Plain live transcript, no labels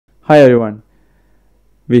Hi everyone,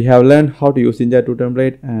 we have learned how to use Jinja2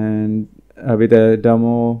 template and with a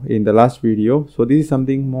demo in the last video. So this is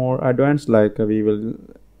something more advanced, like we will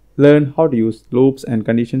learn how to use loops and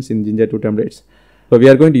conditions in Jinja2 templates. So we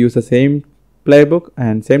are going to use the same playbook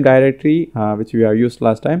and same directory which we have used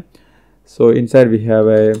last time. So inside we have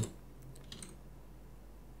a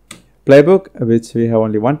playbook which we have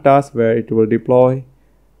only one task where it will deploy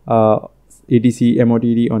etc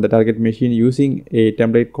motd on the target machine using a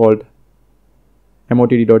template called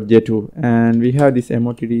motd.j2, and we have this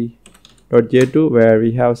motd.j2 where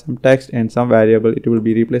we have some text and some variable. It will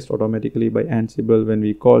be replaced automatically by Ansible when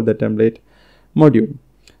we call the template module.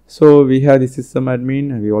 So we have the system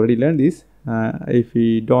admin, and we already learned this. If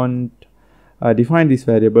we don't define this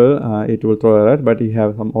variable, it will throw error, but we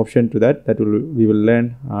have some option to that we will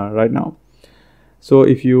learn right now. So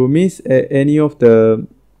if you miss any of the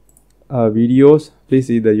videos, please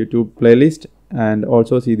see the YouTube playlist and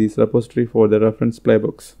also see this repository for the reference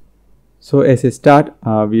playbooks. So as a start,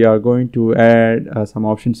 we are going to add some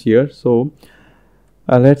options here. So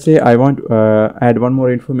let's say I want to add one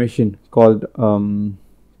more information called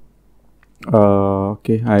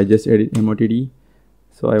okay, I just added motd.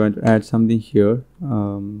 So I want to add something here,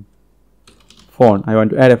 phone. I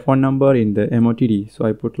want to add a phone number in the motd, so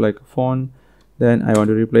I put like phone. Then I want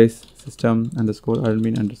to replace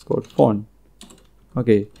system_admin_phone.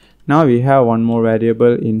 Okay, now we have one more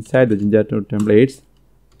variable inside the Jinja2 templates.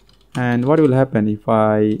 And what will happen if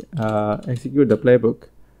I execute the playbook?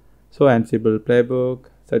 So Ansible playbook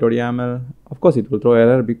site.yaml, of course it will throw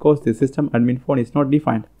error because the system admin phone is not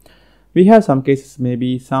defined. We have some cases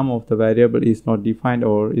maybe some of the variable is not defined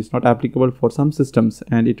or is not applicable for some systems,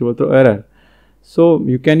 and it will throw error. So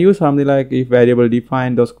you can use something like if variable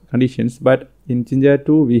define those conditions, but in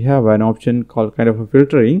Jinja2 we have an option called kind of a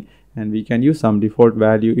filtering, and we can use some default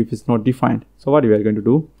value if it's not defined. So what we are going to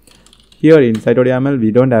do here in site.yaml, we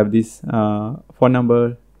don't have this phone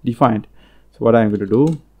number defined. So what I'm going to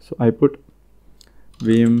do, so I put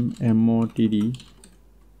vim motd,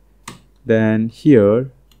 then here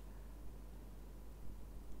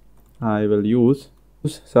I will use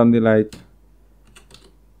something like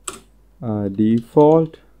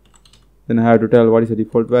default. Then I have to tell what is the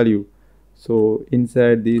default value. So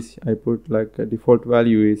inside this I put like a default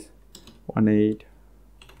value is 18,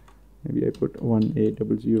 maybe I put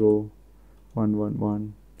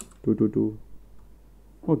 1800111222.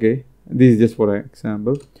 okay, this is just for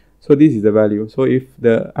example. So this is the value. So if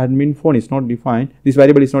the admin phone is not defined, this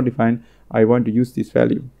variable is not defined, I want to use this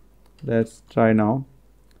value. Let's try now.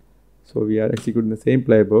 So we are executing the same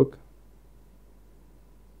playbook.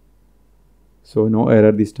 So no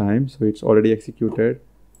error this time, so it's already executed.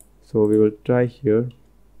 So we will try here.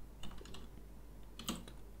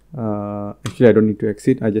 Actually I don't need to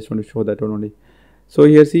exit, I just want to show that one only. So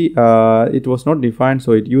here see, it was not defined,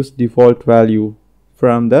 so it used default value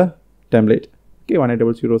from the template. Okay,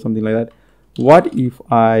 1800 something like that. What if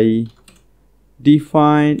I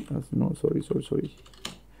define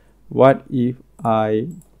what if I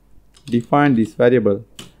define this variable?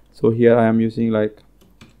 So here I am using like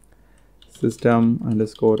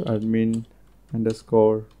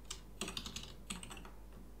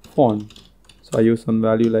system_admin_phone. So I use some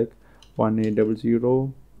value like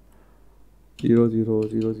 1800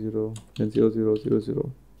 0000 then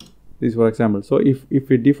 0000. This is for example. So if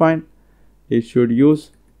we define, it should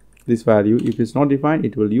use this value. If it's not defined,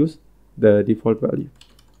 it will use the default value.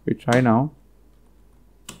 We try now,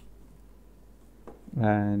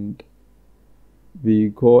 and we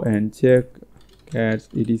go and check cats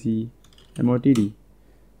etc motd.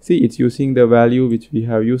 See, it's using the value which we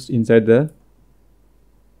have used inside the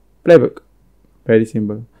playbook. Very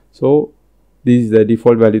simple. So this is the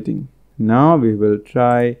default value thing. Now we will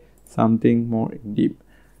try something more deep.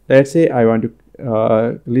 Let's say I want to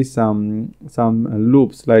list some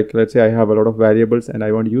loops. Like let's say I have a lot of variables and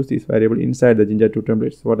I want to use this variable inside the Jinja2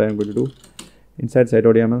 templates. So what I am going to do, inside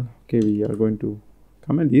site.yaml, okay, we are going to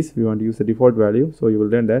comment this. We want to use the default value, so you will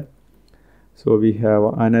learn that. So we have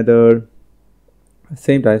another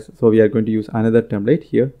same type, so we are going to use another template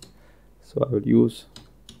here. So I will use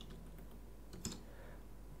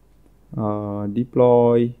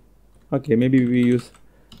deploy. Okay, maybe we use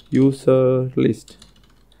user list.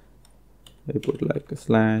 I put like a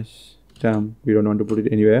slash term, we don't want to put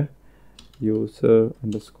it anywhere,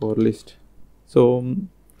 user_list. So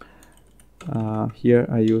here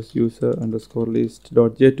I use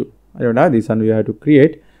user_list.j2. I don't have this, and we have to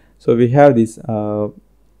create. So we have this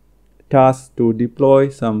task to deploy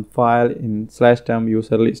some file in /term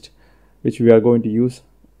user list, which we are going to use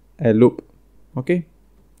a loop. Okay,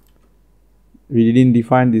 we didn't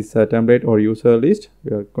define this template or user list.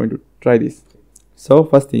 We are going to try this. So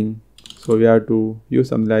first thing, so we have to use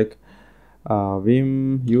something like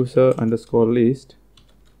vim user underscore list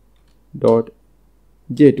dot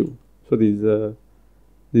j2. So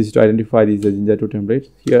this is to identify these Jinja2 templates.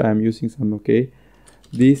 Here I am using some. Okay,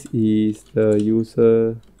 this is the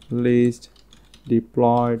user list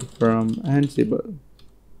deployed from Ansible.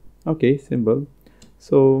 Okay, simple.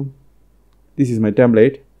 So this is my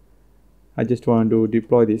template. I just want to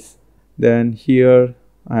deploy this. Then here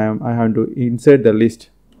I have to insert the list.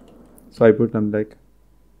 So I put them like,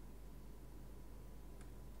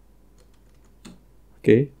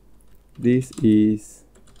 okay, this is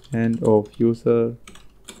end of user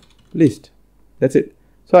list. That's it.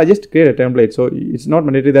 So I just create a template. So it's not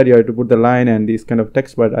mandatory that you have to put the line and this kind of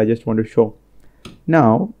text, but I just want to show.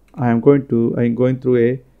 Now I'm going through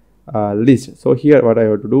a list. So here what I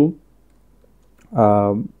have to do,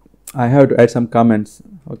 I have to add some comments.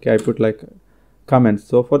 Okay, I put like comments.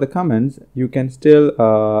 So for the comments, you can still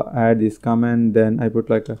add this comment. Then I put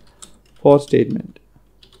like a for statement.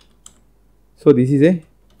 So this is a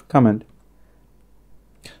comment.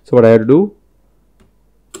 So what I have to do,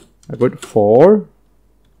 I put for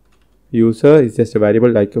user is just a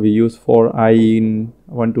variable, like we use for I in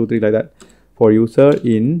 1 2 3 like that. For user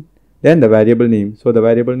in, then the variable name. So the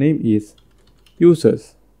variable name is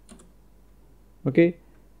users. Okay,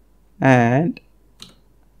 and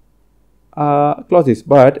close this,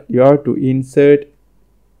 but you have to insert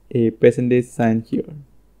a percentage sign here.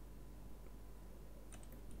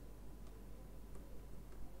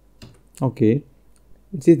 Okay,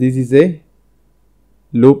 this is a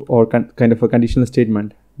loop or kind of a conditional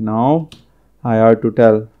statement. Now I have to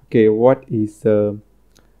tell, okay, what is the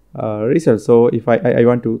result. So if I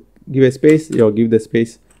want to give a space, or give the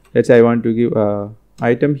space. Let's say I want to give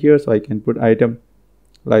item here, so I can put item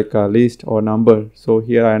like a list or number. So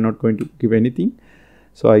here I am not going to give anything.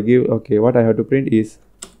 So I give, okay, what I have to print is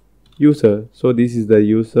user. So this is the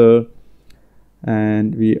user,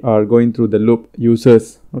 and we are going through the loop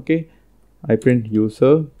users. Okay, I print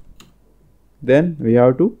user. Then we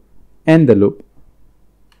have to end the loop.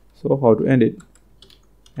 So how to end it?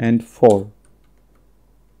 And for.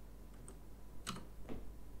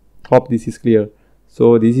 Hope this is clear.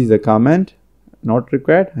 So this is a comment, not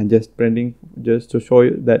required, and just printing just to show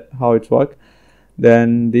you that how it's work.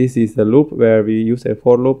 Then this is the loop where we use a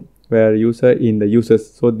for loop where user in the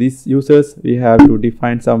users. So these users we have to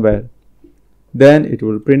define somewhere. Then it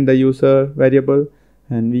will print the user variable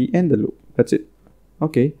and we end the loop. That's it.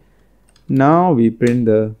 Okay. Now we print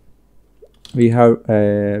the, we have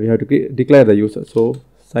to declare the user. So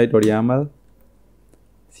site.yaml.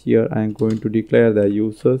 Here I am going to declare the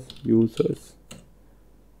users.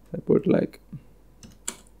 I put like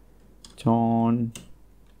John,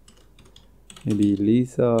 maybe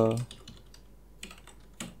Lisa,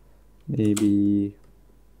 maybe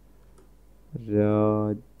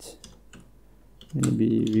Raj,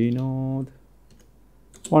 maybe Vinod,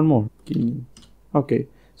 one more. Okay,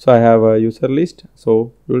 so I have a user list.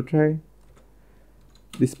 So we'll try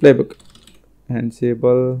this playbook,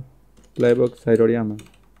 Ansible playbook site.yaml.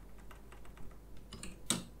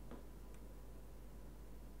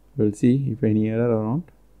 We'll see if any error or not.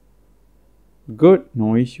 Good,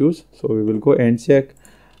 no issues. So we will go and check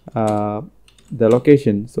the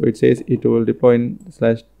location. So it says it will deploy in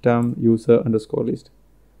 /term user underscore list.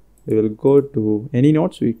 We will go to any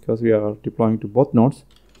nodes because we are deploying to both nodes.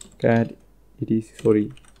 Cat it is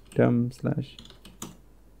term slash.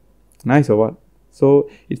 Nice or what? So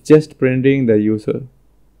it's just printing the user.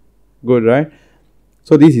 Good, right?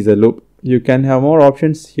 So this is a loop. You can have more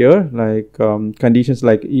options here, like conditions,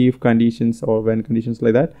 like if conditions or when conditions,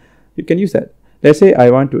 like that. You can use that. Let's say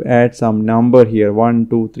I want to add some number here, 1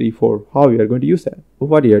 2 3 4. How we are going to use that?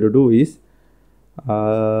 What you have to do is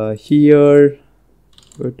here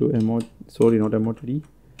go to not emot3.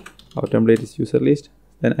 Our template is user list.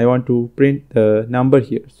 Then I want to print the number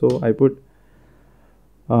here. So I put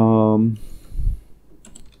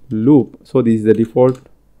loop. So this is the default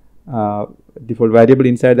variable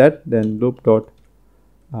inside that. Then loop dot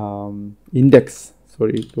index.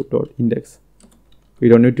 Loop dot index. We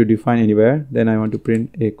don't need to define anywhere. Then I want to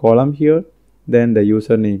print a column here. Then the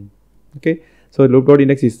username. Okay. So loop dot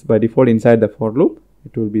index is by default inside the for loop.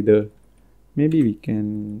 It will be the, maybe we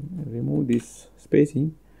can remove this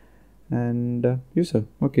spacing and user.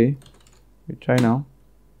 Okay. We try now.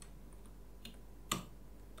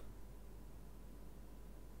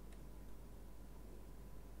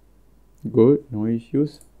 Good, no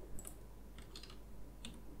issues.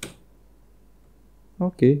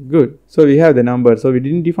 Okay, good. So we have the number. So we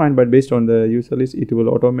didn't define, but based on the user list, it will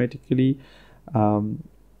automatically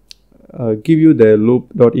give you the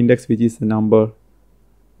loop.index, which is the number.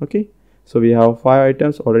 Okay, so we have 5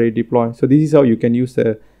 items already deployed. So this is how you can use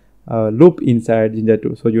a loop inside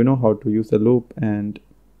Jinja2. So you know how to use the loop, and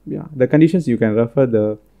yeah, the conditions you can refer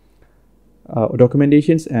the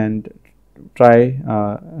documentations and try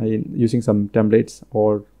in using some templates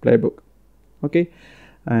or playbook. Okay,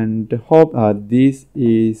 and hope this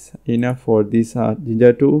is enough for this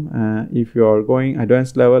Jinja2. If you are going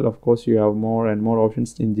advanced level, of course you have more and more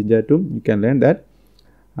options in Jinja2. You can learn that.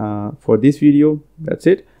 For this video, that's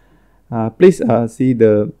it. Please see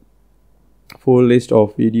the full list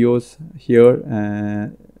of videos here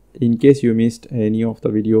in case you missed any of the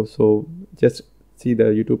videos. So just see the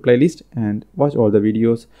YouTube playlist and watch all the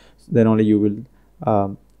videos, then only you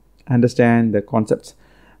will understand the concepts.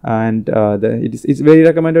 And it's very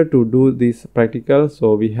recommended to do this practical.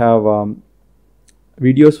 So we have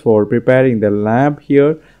videos for preparing the lab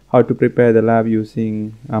here, how to prepare the lab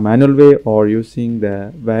using a manual way or using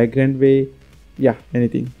the Vagrant way, yeah,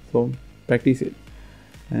 anything. So practice it.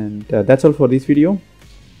 And that's all for this video.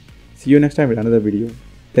 See you next time with another video.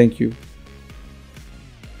 Thank you.